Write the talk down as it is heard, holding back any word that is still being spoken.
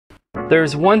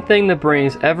There's one thing that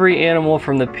brings every animal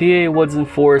from the PA Woods and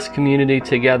Forest community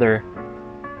together.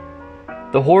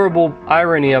 The horrible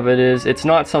irony of it is, it's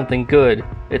not something good,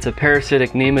 it's a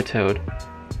parasitic nematode.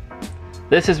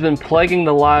 This has been plaguing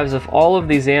the lives of all of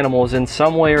these animals in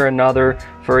some way or another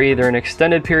for either an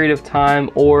extended period of time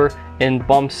or in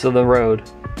bumps of the road.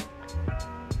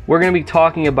 We're going to be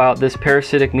talking about this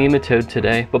parasitic nematode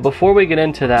today, but before we get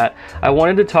into that, I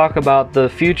wanted to talk about the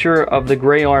future of the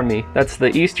gray army. That's the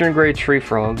eastern gray tree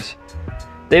frogs.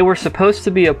 They were supposed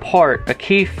to be a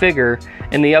key figure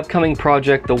in the upcoming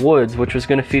project The Woods, which was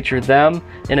going to feature them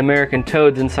and American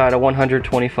toads inside a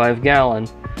 125 gallon.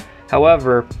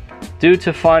 However, due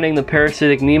to finding the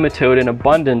parasitic nematode in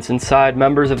abundance inside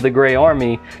members of the Gray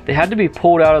Army, they had to be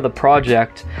pulled out of the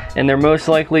project, and they're most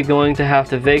likely going to have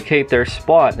to vacate their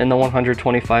spot in the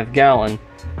 125 gallon.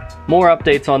 More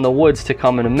updates on the Woods to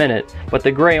come in a minute, but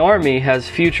the Gray Army has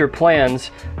future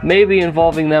plans, maybe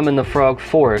involving them in the Frog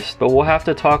Forest, but we'll have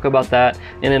to talk about that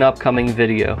in an upcoming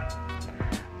video.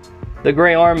 The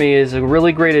Gray Army is a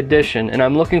really great addition, and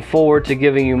I'm looking forward to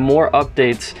giving you more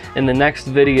updates in the next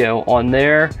video on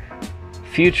their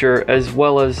future, as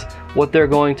well as what they're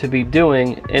going to be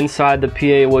doing inside the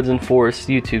PA Woods and Forest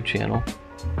YouTube channel.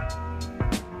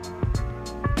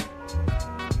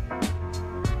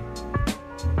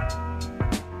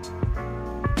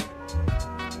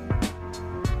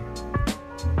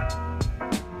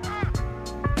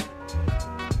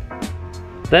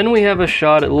 Then we have a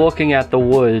shot at looking at the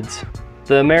Woods,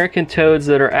 the American toads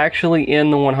that are actually in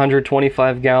the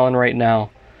 125 gallon right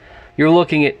now. You're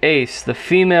looking at Ace, the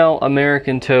female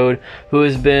American toad who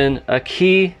has been a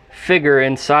key figure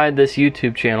inside this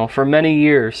YouTube channel for many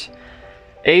years.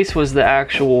 Ace was the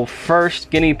actual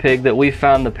first guinea pig that we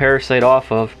found the parasite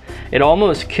off of. It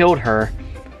almost killed her,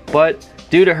 but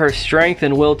due to her strength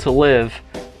and will to live,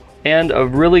 and a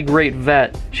really great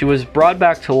vet, she was brought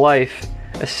back to life,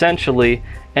 essentially,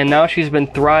 and now she's been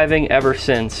thriving ever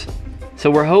since. So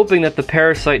we're hoping that the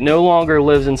parasite no longer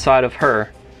lives inside of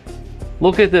her.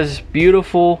 Look at this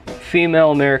beautiful female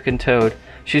American toad.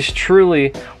 She's truly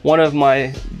one of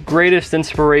my greatest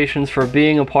inspirations for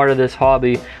being a part of this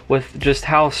hobby, with just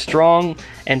how strong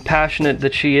and passionate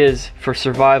that she is for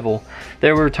survival.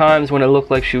 There were times when it looked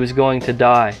like she was going to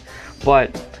die,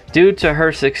 but due to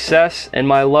her success and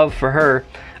my love for her,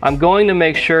 I'm going to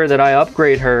make sure that I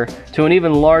upgrade her to an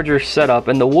even larger setup,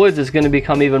 and the Woods is going to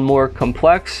become even more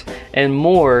complex and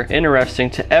more interesting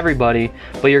to everybody,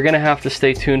 but you're going to have to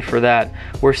stay tuned for that.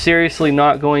 We're seriously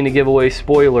not going to give away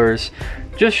spoilers,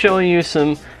 just showing you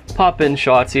some pop-in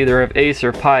shots either of Ace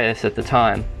or Pius at the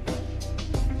time.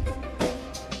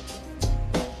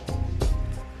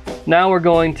 Now we're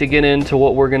going to get into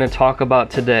what we're going to talk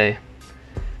about today.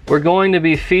 We're going to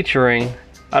be featuring,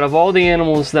 out of all the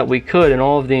animals that we could in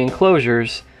all of the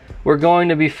enclosures, we're going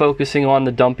to be focusing on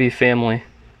the Dumpy family.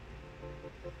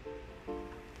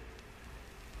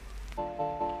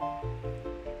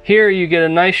 Here you get a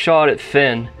nice shot at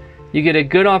Finn. You get a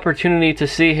good opportunity to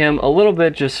see him a little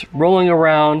bit just rolling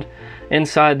around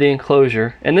inside the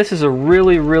enclosure. And this is a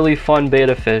really fun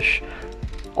betta fish.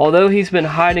 Although he's been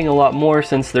hiding a lot more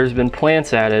since there's been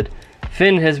plants added,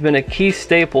 Finn has been a key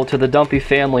staple to the Dumpy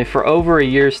family for over a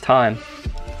year's time.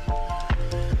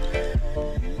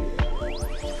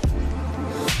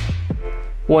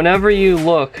 Whenever you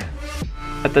look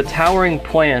at the towering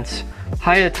plants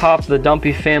high atop the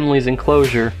Dumpy family's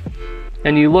enclosure,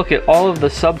 and you look at all of the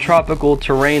subtropical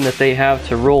terrain that they have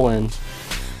to roll in,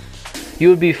 you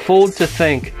would be fooled to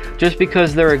think, just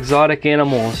because they're exotic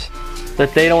animals,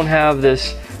 that they don't have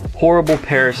this horrible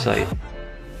parasite.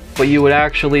 But you would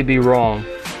actually be wrong.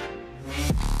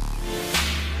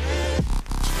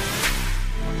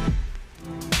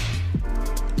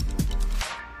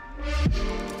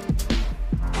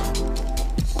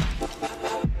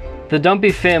 The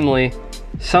Dumpy family,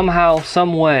 somehow,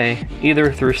 some way, either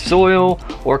through soil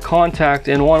or contact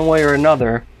in one way or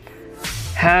another,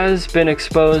 has been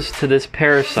exposed to this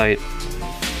parasite.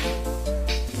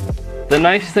 The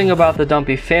nice thing about the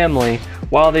Dumpy family,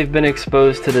 while they've been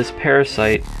exposed to this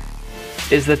parasite,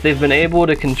 is that they've been able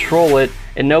to control it,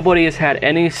 and nobody has had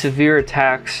any severe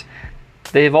attacks.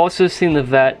 They've also seen the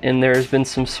vet, and there's been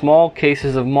some small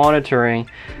cases of monitoring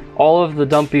all of the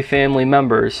Dumpy family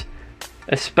members,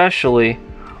 especially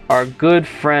our good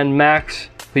friend Max,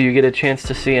 who you get a chance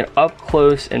to see an up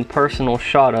close and personal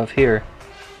shot of here.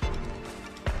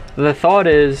 The thought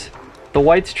is, the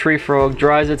White's tree frog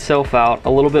dries itself out a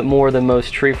little bit more than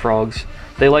most tree frogs.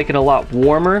 They like it a lot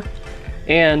warmer,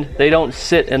 and they don't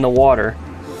sit in the water.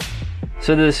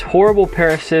 So this horrible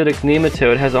parasitic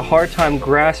nematode has a hard time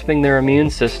grasping their immune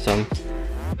system.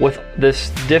 with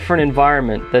this different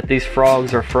environment that these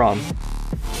frogs are from.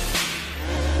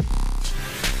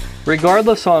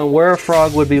 Regardless on where a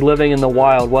frog would be living in the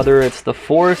wild, whether it's the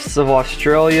forests of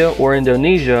Australia or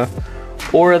Indonesia,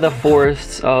 or the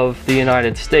forests of the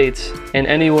United States, and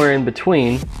anywhere in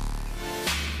between,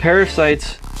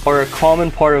 parasites are a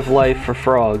common part of life for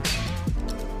frogs.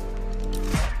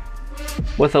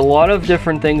 With a lot of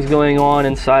different things going on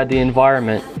inside the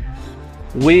environment,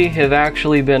 we have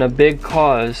actually been a big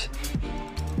cause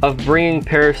of bringing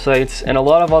parasites and a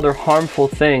lot of other harmful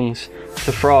things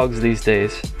to frogs these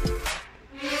days.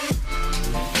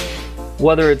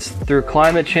 Whether it's through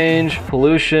climate change,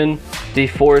 pollution,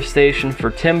 deforestation for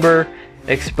timber,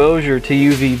 exposure to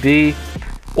UVB,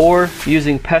 or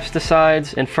using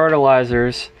pesticides and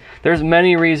fertilizers, there's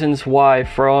many reasons why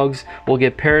frogs will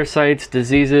get parasites,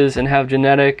 diseases, and have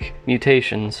genetic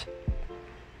mutations.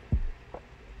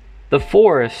 The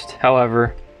forest,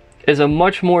 however, is a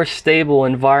much more stable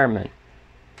environment.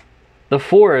 The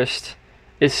forest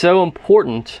is so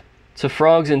important to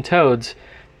frogs and toads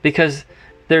because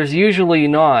there's usually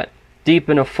not, deep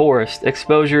in a forest,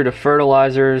 exposure to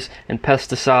fertilizers and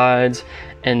pesticides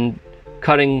and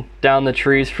cutting down the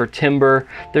trees for timber.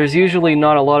 There's usually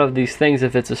not a lot of these things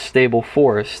if it's a stable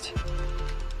forest.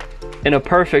 In a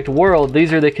perfect world,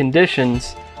 these are the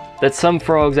conditions that some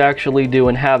frogs actually do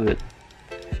inhabit.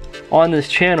 On this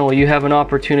channel, you have an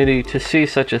opportunity to see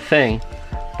such a thing,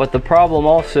 but the problem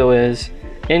also is,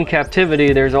 in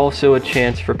captivity, there's also a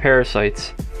chance for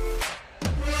parasites.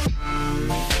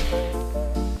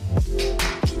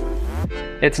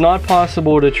 It's not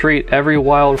possible to treat every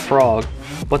wild frog,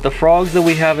 but the frogs that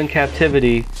we have in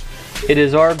captivity, it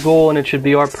is our goal and it should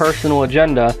be our personal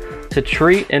agenda to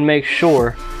treat and make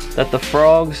sure that the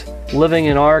frogs living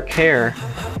in our care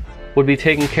would be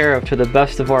taken care of to the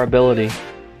best of our ability.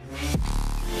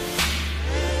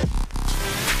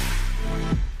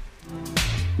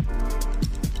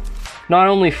 Not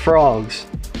only frogs,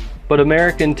 but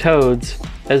American toads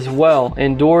as well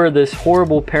endure this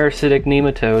horrible parasitic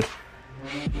nematode.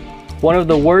 One of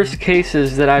the worst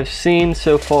cases that I've seen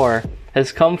so far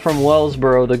has come from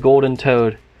Wellsboro, the golden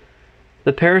toad.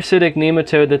 The parasitic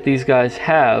nematode that these guys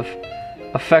have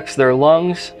affects their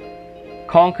lungs,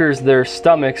 conquers their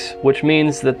stomachs, which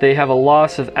means that they have a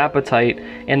loss of appetite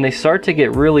and they start to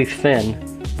get really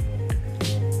thin.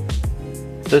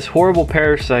 This horrible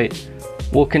parasite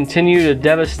will continue to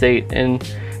devastate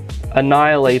and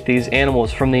annihilate these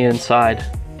animals from the inside.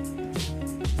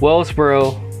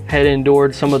 Wellsboro had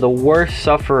endured some of the worst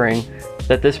suffering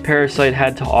that this parasite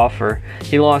had to offer.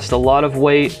 He lost a lot of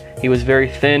weight, he was very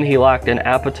thin, he lacked an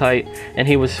appetite, and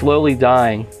he was slowly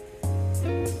dying.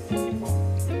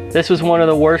 This was one of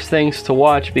the worst things to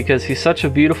watch because he's such a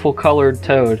beautiful colored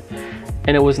toad,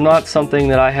 and it was not something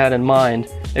that I had in mind,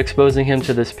 exposing him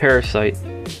to this parasite.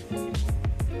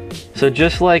 So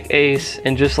just like Ace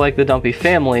and just like the Dumpy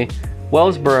family,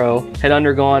 Wellsboro had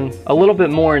undergone a little bit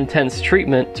more intense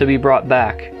treatment to be brought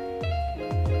back.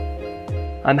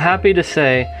 I'm happy to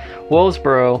say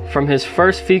Wellsboro, from his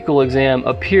first fecal exam,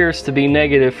 appears to be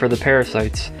negative for the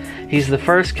parasites. He's the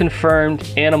first confirmed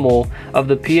animal of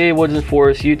the PA Woods and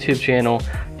Forests YouTube channel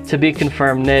to be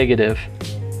confirmed negative.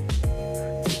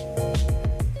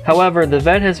 However, the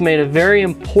vet has made a very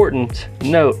important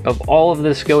note of all of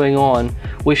this going on.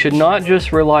 We should not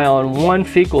just rely on one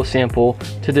fecal sample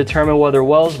to determine whether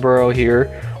Wellsboro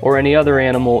here or any other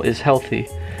animal is healthy.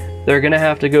 They're going to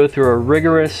have to go through a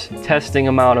rigorous testing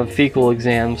amount of fecal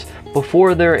exams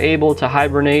before they're able to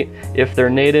hibernate if they're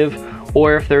native,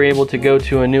 or if they're able to go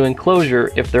to a new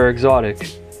enclosure if they're exotic.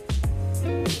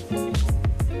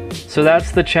 So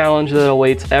that's the challenge that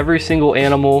awaits every single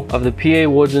animal of the PA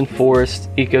Woods and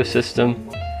Forest ecosystem.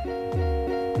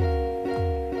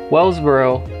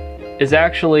 Wellsboro is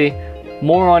actually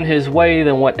more on his way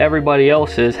than what everybody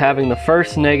else is, having the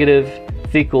first negative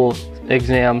fecal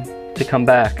exam to come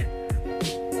back.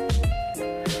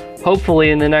 Hopefully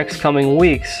in the next coming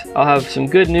weeks, I'll have some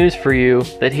good news for you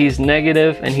that he's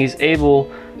negative and he's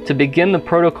able to begin the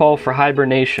protocol for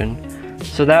hibernation.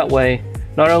 So that way,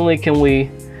 not only can we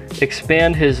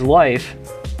expand his life,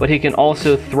 but he can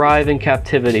also thrive in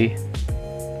captivity.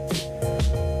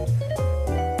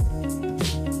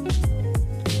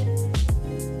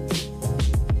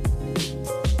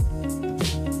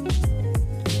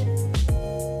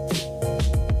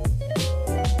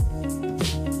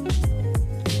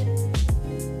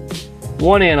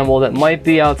 One animal that might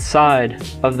be outside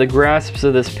of the grasps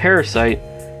of this parasite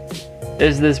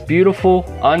is this beautiful,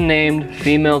 unnamed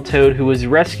female toad who was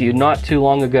rescued not too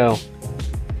long ago.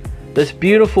 This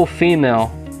beautiful female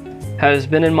has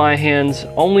been in my hands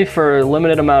only for a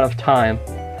limited amount of time,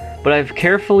 but I've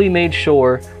carefully made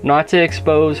sure not to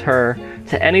expose her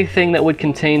to anything that would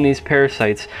contain these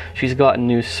parasites. She's gotten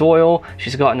new soil,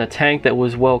 she's gotten a tank that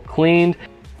was well cleaned.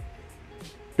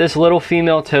 This little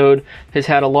female toad has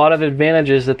had a lot of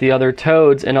advantages that the other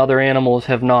toads and other animals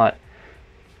have not.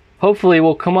 Hopefully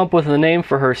we'll come up with a name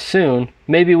for her soon.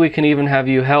 Maybe we can even have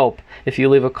you help if you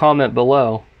leave a comment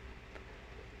below.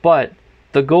 But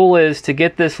the goal is to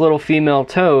get this little female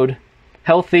toad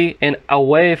healthy and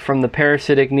away from the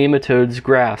parasitic nematode's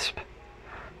grasp.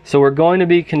 So we're going to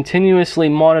be continuously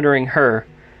monitoring her.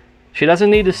 She doesn't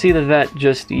need to see the vet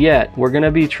just yet. We're going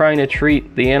to be trying to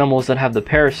treat the animals that have the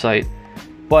parasite.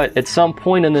 But at some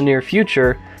point in the near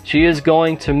future, she is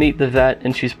going to meet the vet,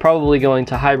 and she's probably going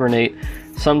to hibernate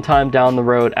sometime down the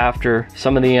road after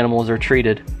some of the animals are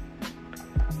treated.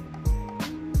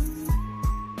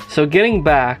 So getting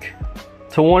back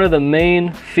to one of the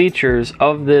main features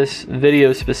of this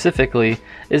video specifically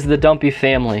is the Dumpy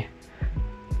family.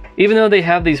 Even though they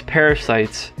have these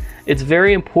parasites, it's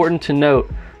very important to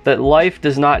note that life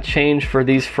does not change for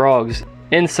these frogs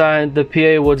inside the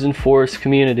PA Woods and Forest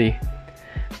community.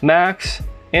 Max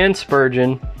and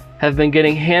Spurgeon have been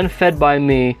getting hand-fed by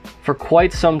me for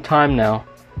quite some time now.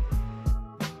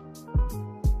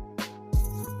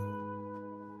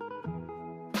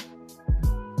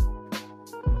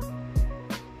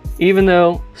 Even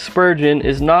though Spurgeon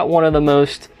is not one of the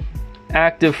most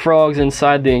active frogs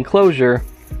inside the enclosure,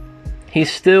 he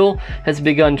still has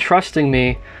begun trusting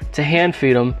me to hand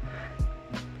feed him.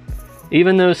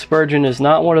 Even though Spurgeon is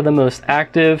not one of the most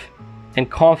active and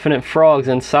confident frogs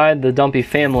inside the Dumpy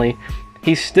family,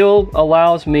 he still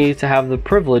allows me to have the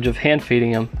privilege of hand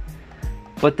feeding him.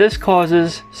 But this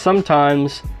causes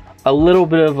sometimes a little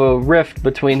bit of a rift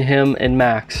between him and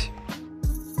Max.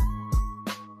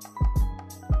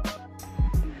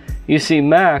 You see,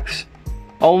 Max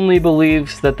only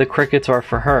believes that the crickets are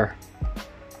for her.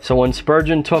 So when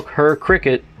Spurgeon took her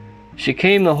cricket, she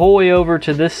came the whole way over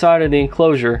to this side of the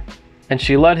enclosure and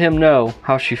she let him know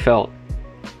how she felt.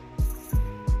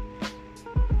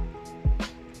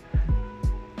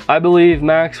 I believe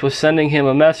Max was sending him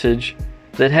a message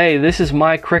that, hey, this is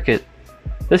my cricket.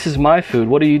 This is my food.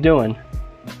 What are you doing?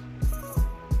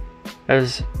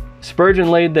 As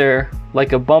Spurgeon laid there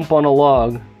like a bump on a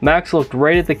log, Max looked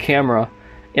right at the camera,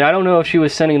 and I don't know if she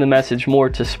was sending the message more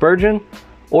to Spurgeon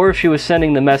or if she was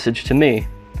sending the message to me.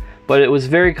 But it was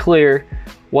very clear,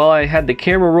 while I had the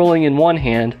camera rolling in one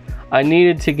hand, I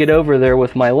needed to get over there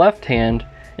with my left hand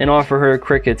and offer her a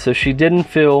cricket so she didn't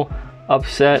feel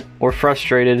upset or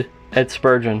frustrated at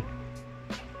Spurgeon.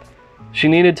 She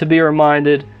needed to be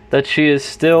reminded that she is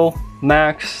still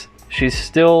Max, she's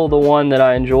still the one that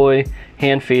I enjoy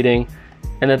hand feeding,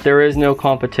 and that there is no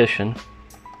competition.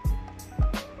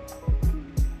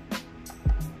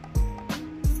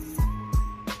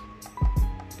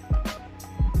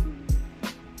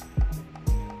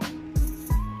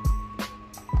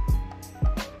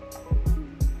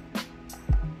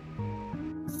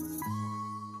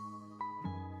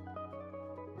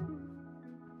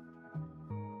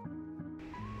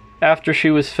 After she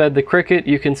was fed the cricket,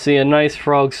 you can see a nice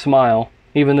frog smile.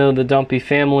 Even though the Dumpy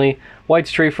family, white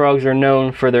sTree frogs are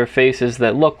known for their faces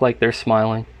that look like they're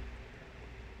smiling.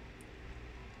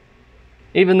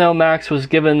 Even though Max was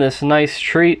given this nice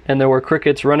treat and there were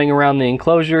crickets running around the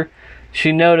enclosure,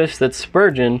 she noticed that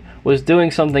Spurgeon was doing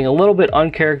something a little bit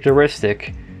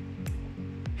uncharacteristic.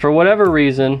 For whatever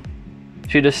reason,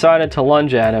 she decided to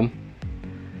lunge at him.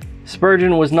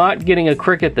 Spurgeon was not getting a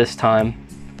cricket this time.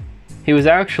 He was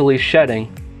actually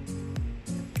shedding.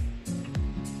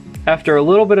 After a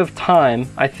little bit of time,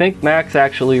 I think Max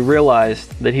actually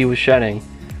realized that he was shedding.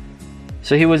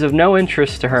 So he was of no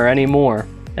interest to her anymore,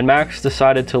 and Max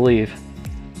decided to leave.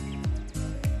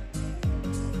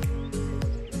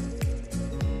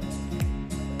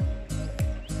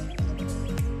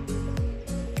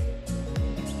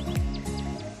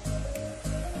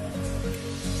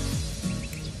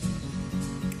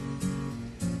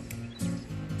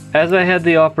 As I had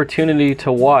the opportunity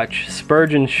to watch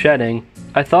Spurgeon shedding,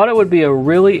 I thought it would be a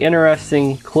really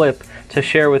interesting clip to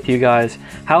share with you guys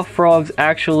how frogs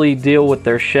actually deal with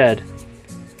their shed.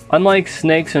 Unlike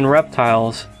snakes and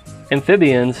reptiles,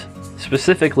 amphibians,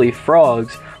 specifically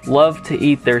frogs, love to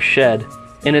eat their shed.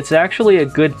 And it's actually a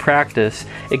good practice.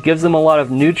 It gives them a lot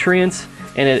of nutrients,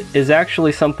 and it is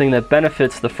actually something that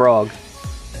benefits the frog.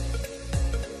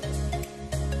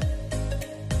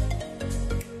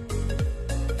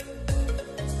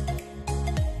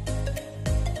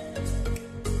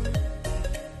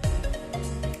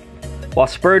 While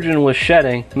Spurgeon was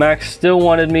shedding, Max still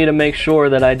wanted me to make sure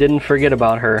that I didn't forget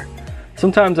about her.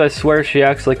 Sometimes I swear she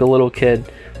acts like a little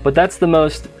kid, but that's the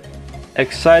most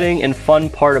exciting and fun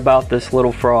part about this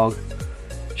little frog.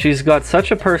 She's got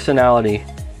such a personality.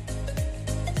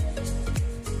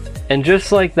 And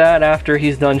just like that, after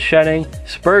he's done shedding,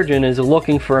 Spurgeon is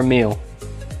looking for a meal.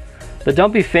 The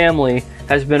Dumpy family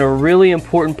has been a really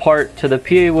important part to the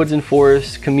PA Woods and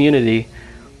Forests community.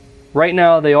 Right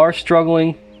now they are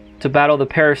struggling to battle the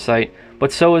parasite,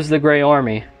 but so is the Gray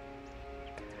Army.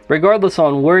 Regardless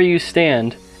on where you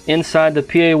stand inside the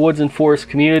PA Woods and Forests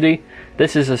community,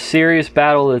 this is a serious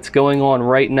battle that's going on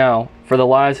right now for the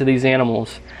lives of these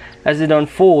animals. As it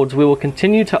unfolds, we will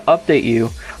continue to update you,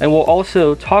 and we'll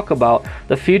also talk about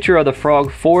the future of the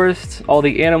frog forests, all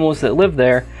the animals that live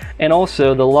there, and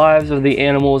also the lives of the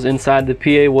animals inside the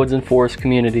PA Woods and Forests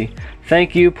community.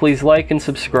 Thank you. Please like and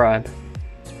subscribe.